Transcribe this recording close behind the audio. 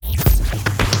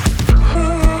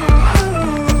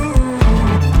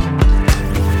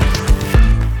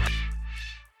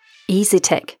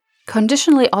EasyTech,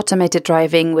 Conditionally Automated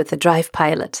Driving with the Drive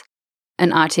Pilot.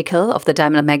 An article of the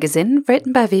Daimler magazine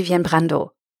written by Vivian Brando.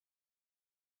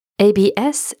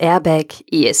 ABS, airbag,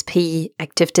 ESP,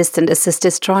 active distance assist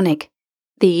DISTRONIC.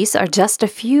 These are just a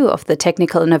few of the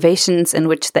technical innovations in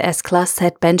which the S-Class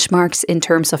set benchmarks in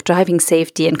terms of driving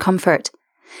safety and comfort.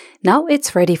 Now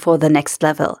it's ready for the next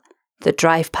level. The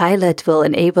Drive Pilot will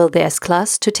enable the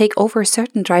S-Class to take over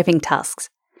certain driving tasks.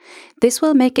 This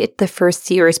will make it the first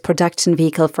series production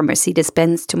vehicle from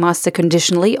Mercedes-Benz to master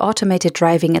conditionally automated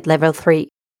driving at level 3.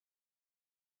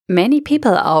 Many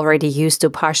people are already used to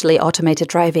partially automated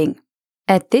driving.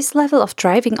 At this level of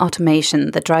driving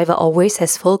automation, the driver always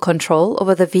has full control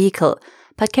over the vehicle,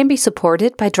 but can be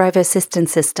supported by driver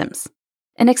assistance systems.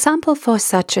 An example for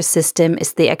such a system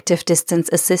is the active Distance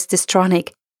Assist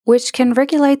DISTRONIC, which can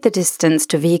regulate the distance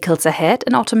to vehicles ahead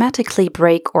and automatically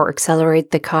brake or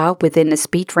accelerate the car within a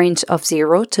speed range of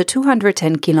 0 to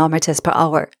 210 km per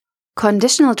hour.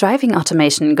 Conditional driving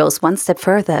automation goes one step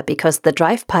further because the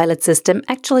Drive Pilot system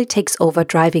actually takes over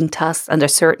driving tasks under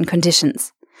certain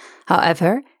conditions.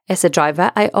 However, as a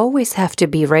driver, I always have to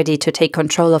be ready to take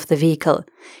control of the vehicle,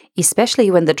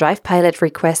 especially when the Drive Pilot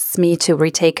requests me to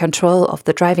retake control of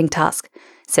the driving task,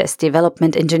 says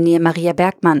development engineer Maria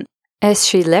Bergmann, as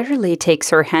she leisurely takes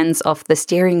her hands off the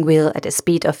steering wheel at a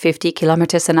speed of 50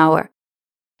 km an hour.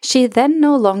 She then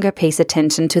no longer pays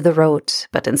attention to the road,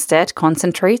 but instead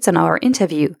concentrates on our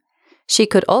interview. She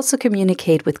could also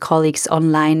communicate with colleagues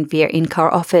online via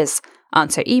in-car office,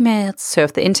 answer emails,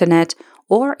 surf the internet,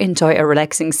 or enjoy a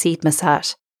relaxing seat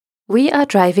massage. We are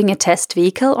driving a test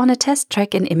vehicle on a test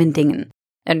track in Immendingen.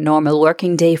 A normal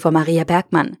working day for Maria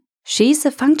Bergmann. She's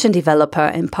a function developer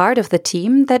and part of the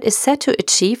team that is set to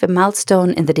achieve a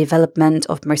milestone in the development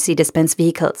of Mercedes-Benz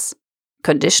vehicles.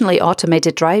 Conditionally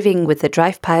automated driving with the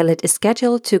Drive Pilot is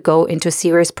scheduled to go into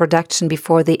series production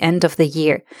before the end of the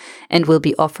year and will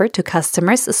be offered to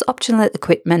customers as optional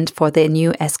equipment for their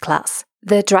new S-Class.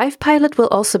 The Drive Pilot will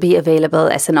also be available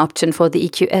as an option for the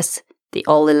EQS, the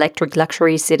all-electric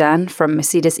luxury sedan from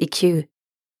Mercedes EQ.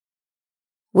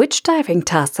 Which driving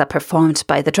tasks are performed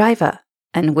by the driver,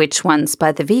 and which ones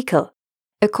by the vehicle?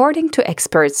 According to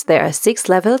experts, there are 6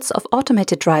 levels of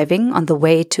automated driving on the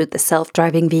way to the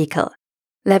self-driving vehicle.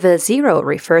 Level 0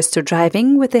 refers to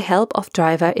driving with the help of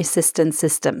driver assistance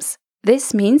systems.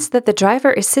 This means that the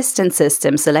driver assistance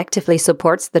system selectively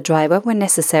supports the driver when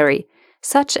necessary,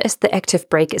 such as the active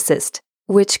brake assist,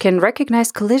 which can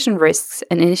recognize collision risks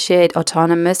and initiate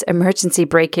autonomous emergency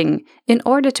braking in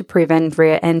order to prevent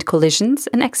rear-end collisions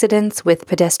and accidents with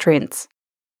pedestrians.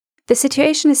 The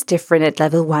situation is different at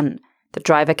level 1. The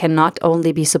driver can not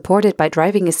only be supported by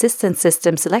driving assistance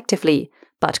systems selectively,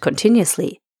 but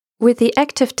continuously. With the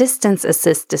active Distance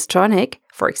Assist DISTRONIC,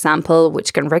 for example,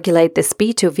 which can regulate the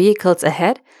speed to vehicles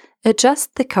ahead,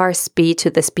 adjust the car's speed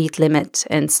to the speed limit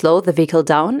and slow the vehicle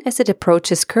down as it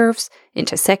approaches curves,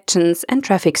 intersections, and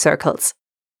traffic circles.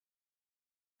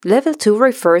 Level 2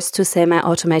 refers to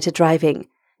semi-automated driving,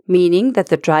 meaning that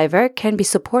the driver can be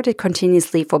supported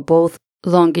continuously for both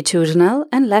longitudinal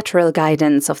and lateral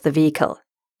guidance of the vehicle.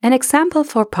 An example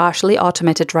for partially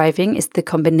automated driving is the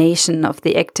combination of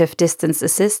the active Distance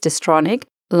Assist DISTRONIC,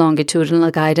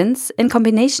 longitudinal guidance, in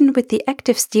combination with the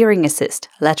active steering assist,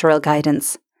 lateral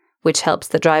guidance, which helps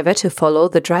the driver to follow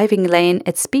the driving lane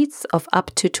at speeds of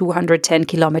up to 210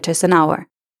 km an hour.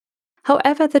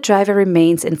 However, the driver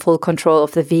remains in full control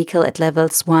of the vehicle at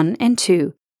levels 1 and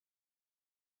 2.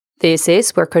 This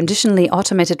is where conditionally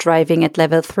automated driving at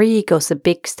level 3 goes a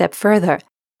big step further.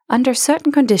 Under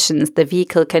certain conditions, the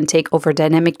vehicle can take over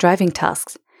dynamic driving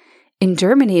tasks. In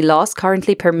Germany, laws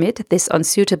currently permit this on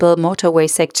suitable motorway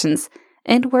sections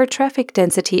and where traffic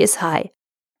density is high.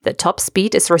 The top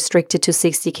speed is restricted to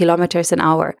 60 km an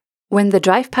hour. When the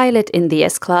Drive Pilot in the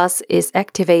S-Class is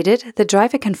activated, the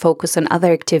driver can focus on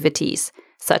other activities,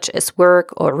 such as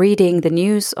work or reading the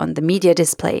news on the media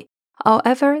display.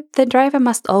 However, the driver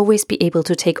must always be able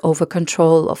to take over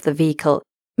control of the vehicle,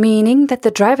 meaning that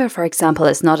the driver, for example,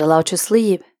 is not allowed to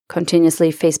sleep,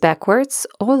 continuously face backwards,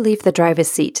 or leave the driver's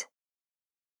seat.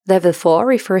 Level 4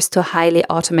 refers to highly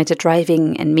automated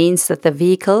driving and means that the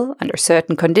vehicle, under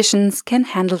certain conditions, can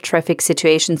handle traffic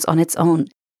situations on its own.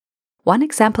 One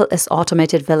example is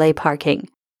automated valet parking.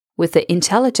 With the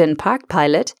intelligent Park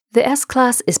Pilot, the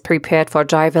S-Class is prepared for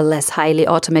driverless highly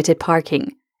automated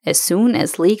parking. As soon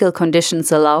as legal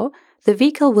conditions allow, the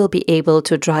vehicle will be able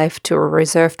to drive to a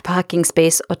reserved parking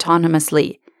space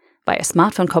autonomously, by a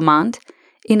smartphone command,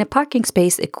 in a parking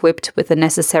space equipped with the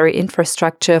necessary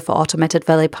infrastructure for automated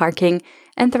valet parking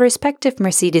and the respective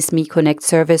Mercedes Me Connect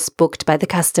service booked by the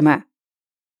customer.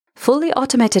 Fully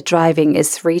automated driving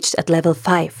is reached at level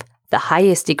 5, the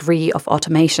highest degree of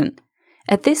automation.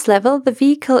 At this level, the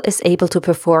vehicle is able to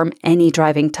perform any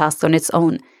driving task on its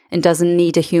own and doesn't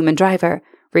need a human driver,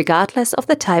 regardless of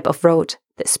the type of road,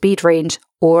 the speed range,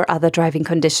 or other driving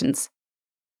conditions.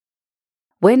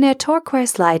 When a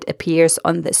turquoise light appears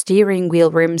on the steering wheel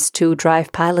rim's two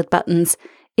drive pilot buttons,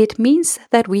 it means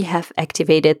that we have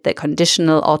activated the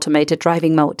conditional automated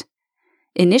driving mode.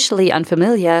 Initially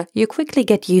unfamiliar, you quickly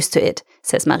get used to it,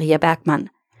 says Maria Bergmann.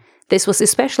 This was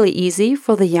especially easy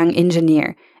for the young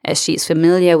engineer, as she is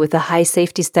familiar with the high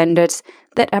safety standards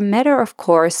that are matter of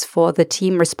course for the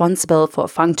team responsible for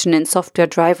function and software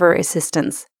driver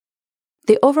assistance.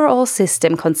 The overall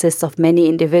system consists of many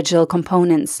individual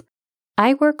components.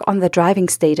 I work on the driving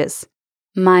status.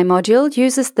 My module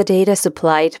uses the data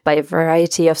supplied by a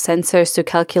variety of sensors to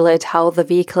calculate how the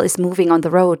vehicle is moving on the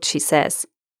road, she says.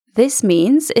 This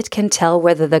means it can tell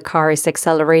whether the car is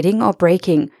accelerating or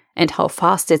braking and how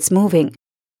fast it's moving.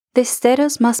 This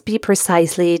status must be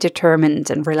precisely determined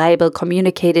and reliably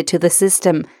communicated to the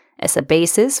system as a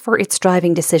basis for its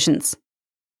driving decisions.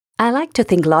 I like to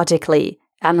think logically,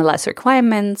 analyze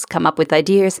requirements, come up with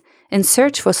ideas, and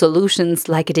search for solutions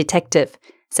like a detective,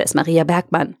 says Maria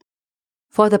Bergmann.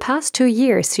 For the past 2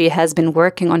 years, she has been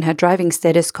working on her driving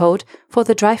status code for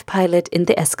the Drive Pilot in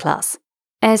the S-Class.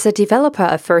 As a developer,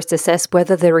 I first assess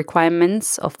whether the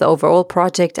requirements of the overall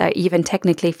project are even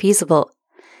technically feasible.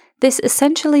 This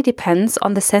essentially depends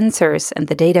on the sensors and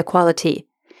the data quality.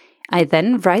 I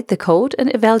then write the code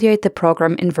and evaluate the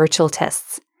program in virtual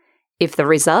tests. If the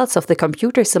results of the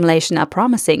computer simulation are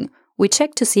promising, we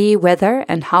check to see whether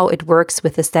and how it works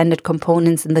with the standard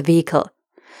components in the vehicle.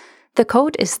 The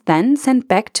code is then sent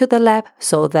back to the lab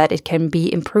so that it can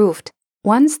be improved.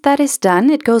 Once that is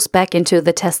done, it goes back into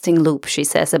the testing loop, she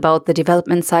says about the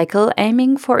development cycle,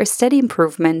 aiming for a steady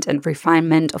improvement and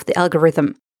refinement of the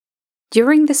algorithm.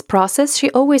 During this process, she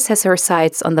always has her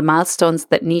sights on the milestones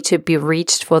that need to be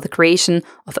reached for the creation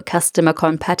of a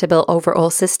customer-compatible overall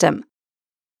system.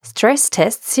 Stress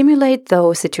tests simulate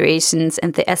those situations,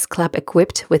 and the S-Club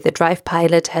equipped with the Drive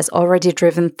Pilot has already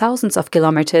driven thousands of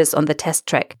kilometers on the test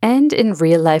track and in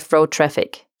real-life road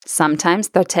traffic. Sometimes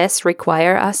the tests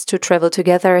require us to travel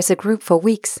together as a group for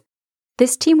weeks.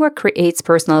 This teamwork creates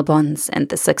personal bonds and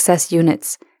the success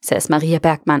units, says Maria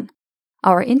Bergmann.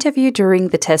 Our interview during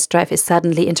the test drive is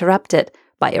suddenly interrupted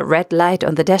by a red light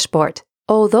on the dashboard.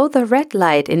 Although the red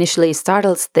light initially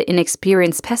startles the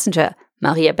inexperienced passenger,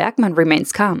 Maria Bergmann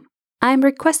remains calm. I am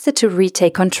requested to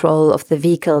retake control of the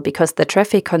vehicle because the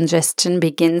traffic congestion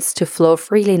begins to flow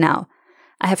freely now.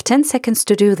 I have 10 seconds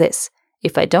to do this.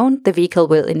 If I don't, the vehicle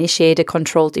will initiate a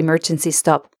controlled emergency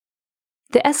stop.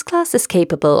 The S-Class is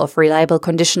capable of reliable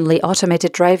conditionally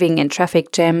automated driving in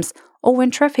traffic jams or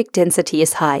when traffic density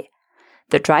is high.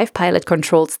 The Drive Pilot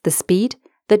controls the speed,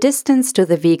 the distance to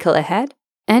the vehicle ahead,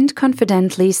 and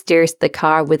confidently steers the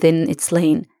car within its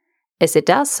lane. As it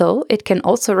does so, it can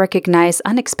also recognize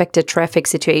unexpected traffic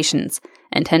situations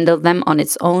and handle them on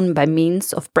its own by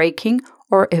means of braking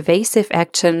or evasive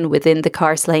action within the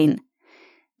car's lane.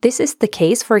 This is the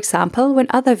case, for example, when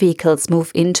other vehicles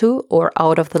move into or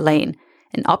out of the lane,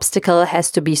 an obstacle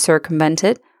has to be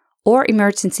circumvented, or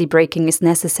emergency braking is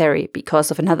necessary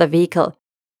because of another vehicle.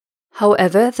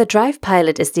 However, the Drive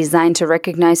Pilot is designed to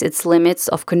recognize its limits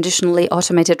of conditionally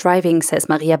automated driving, says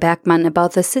Maria Bergmann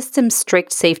about the system's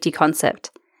strict safety concept.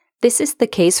 This is the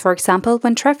case, for example,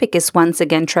 when traffic is once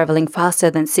again traveling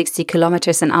faster than 60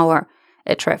 kilometers an hour,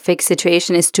 a traffic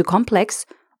situation is too complex,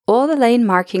 or the lane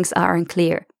markings are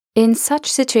unclear. In such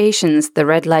situations, the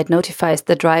red light notifies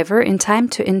the driver in time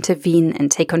to intervene and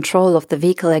take control of the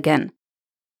vehicle again.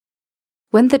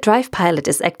 When the Drive Pilot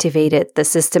is activated, the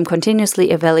system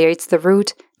continuously evaluates the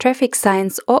route, traffic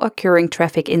signs, or occurring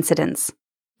traffic incidents.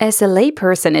 As a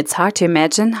layperson, it's hard to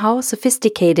imagine how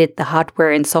sophisticated the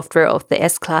hardware and software of the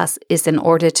S-Class is in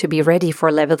order to be ready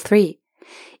for Level 3.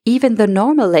 Even the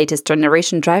normal latest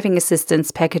generation driving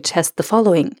assistance package has the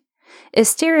following: a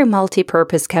stereo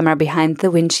multi-purpose camera behind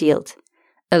the windshield,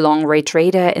 a long-range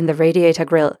radar in the radiator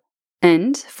grille,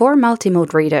 and 4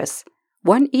 multi-mode readers,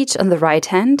 one each on the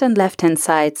right-hand and left-hand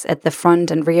sides at the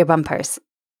front and rear bumpers.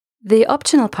 The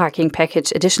optional parking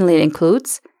package additionally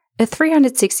includes a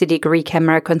 360-degree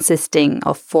camera consisting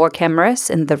of 4 cameras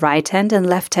in the right-hand and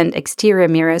left-hand exterior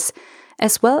mirrors,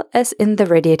 as well as in the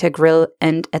radiator grille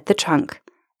and at the trunk,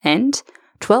 and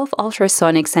 12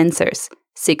 ultrasonic sensors,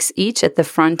 6 each at the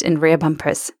front and rear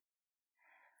bumpers.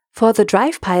 For the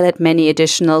Drive Pilot, many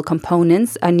additional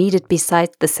components are needed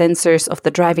besides the sensors of the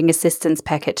driving assistance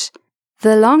package.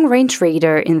 The long-range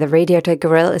radar in the radiator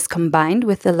grille is combined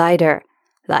with the LiDAR,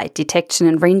 light detection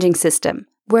and ranging system,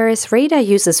 Whereas radar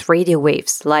uses radio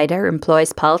waves, LiDAR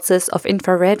employs pulses of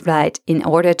infrared light in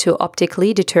order to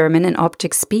optically determine an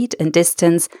object's speed and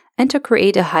distance and to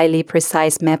create a highly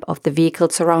precise map of the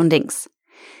vehicle's surroundings.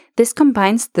 This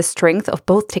combines the strength of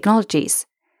both technologies.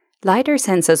 LiDAR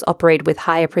sensors operate with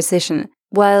higher precision,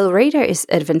 while radar is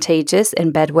advantageous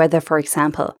in bad weather, for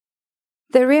example.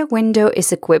 The rear window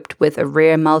is equipped with a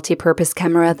rear multi-purpose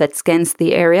camera that scans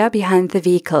the area behind the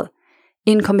vehicle.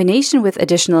 In combination with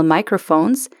additional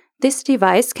microphones, this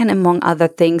device can, among other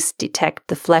things, detect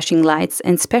the flashing lights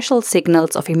and special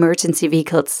signals of emergency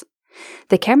vehicles.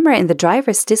 The camera in the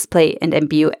driver's display and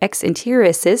MBUX interior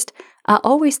assist are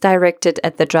always directed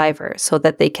at the driver so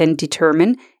that they can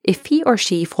determine if he or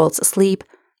she falls asleep,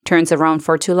 turns around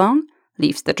for too long,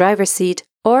 leaves the driver's seat,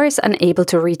 or is unable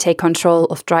to retake control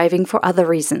of driving for other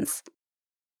reasons.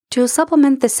 To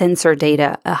supplement the sensor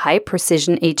data, a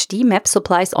high-precision HD map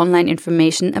supplies online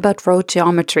information about road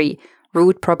geometry,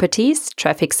 route properties,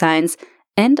 traffic signs,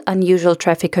 and unusual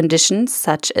traffic conditions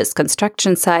such as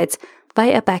construction sites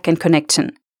via backend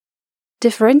connection.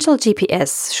 Differential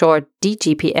GPS, short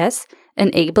DGPS,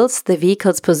 enables the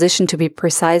vehicle's position to be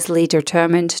precisely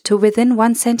determined to within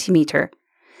 1 centimeter.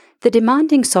 The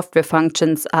demanding software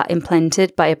functions are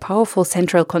implemented by a powerful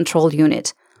central control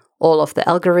unit. All of the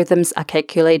algorithms are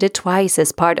calculated twice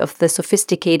as part of the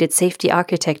sophisticated safety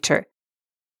architecture.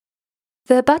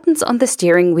 The buttons on the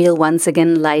steering wheel once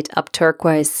again light up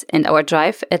turquoise, and our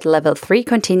drive at level 3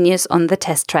 continues on the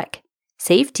test track.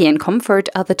 Safety and comfort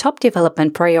are the top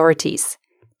development priorities.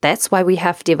 That's why we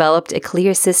have developed a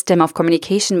clear system of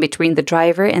communication between the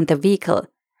driver and the vehicle.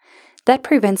 That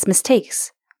prevents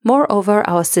mistakes. Moreover,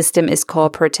 our system is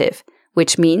cooperative,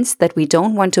 which means that we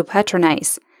don't want to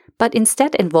patronize, but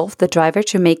instead involve the driver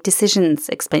to make decisions,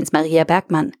 explains Maria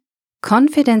Bergmann.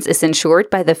 Confidence is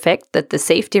ensured by the fact that the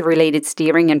safety-related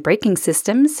steering and braking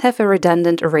systems have a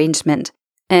redundant arrangement,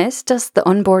 as does the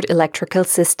onboard electrical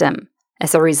system.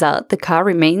 As a result, the car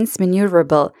remains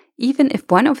maneuverable, even if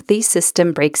one of these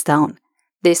systems breaks down.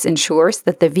 This ensures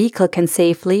that the vehicle can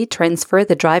safely transfer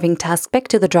the driving task back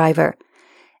to the driver.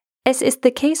 As is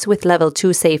the case with Level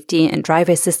 2 safety and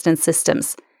driver assistance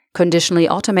systems, conditionally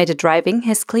automated driving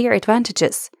has clear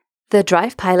advantages. The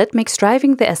Drive Pilot makes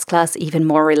driving the S-Class even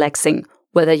more relaxing,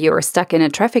 whether you are stuck in a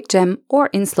traffic jam or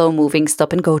in slow-moving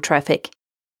stop-and-go traffic.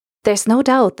 There's no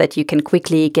doubt that you can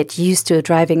quickly get used to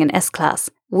driving an S-Class.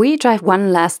 We drive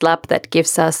one last lap that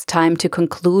gives us time to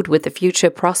conclude with the future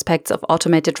prospects of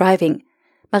automated driving.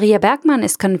 Maria Bergmann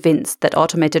is convinced that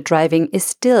automated driving is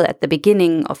still at the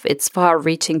beginning of its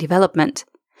far-reaching development.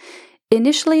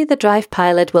 Initially, the Drive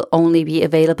Pilot will only be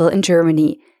available in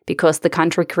Germany, because the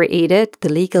country created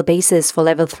the legal basis for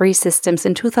Level 3 systems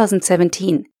in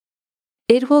 2017.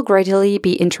 It will gradually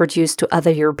be introduced to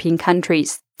other European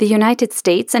countries, the United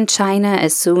States and China,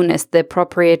 as soon as the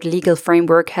appropriate legal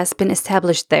framework has been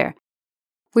established there.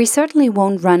 We certainly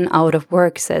won't run out of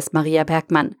work, says Maria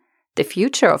Bergmann. The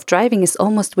future of driving is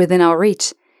almost within our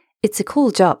reach. It's a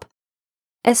cool job.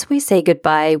 As we say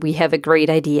goodbye, we have a great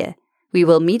idea. We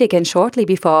will meet again shortly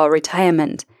before our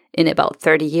retirement, in about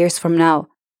 30 years from now,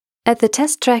 at the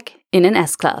test track in an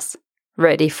S-Class,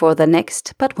 ready for the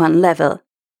next but one level.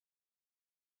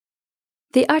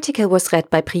 The article was read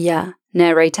by Priya,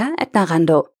 narrator at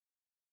Narando.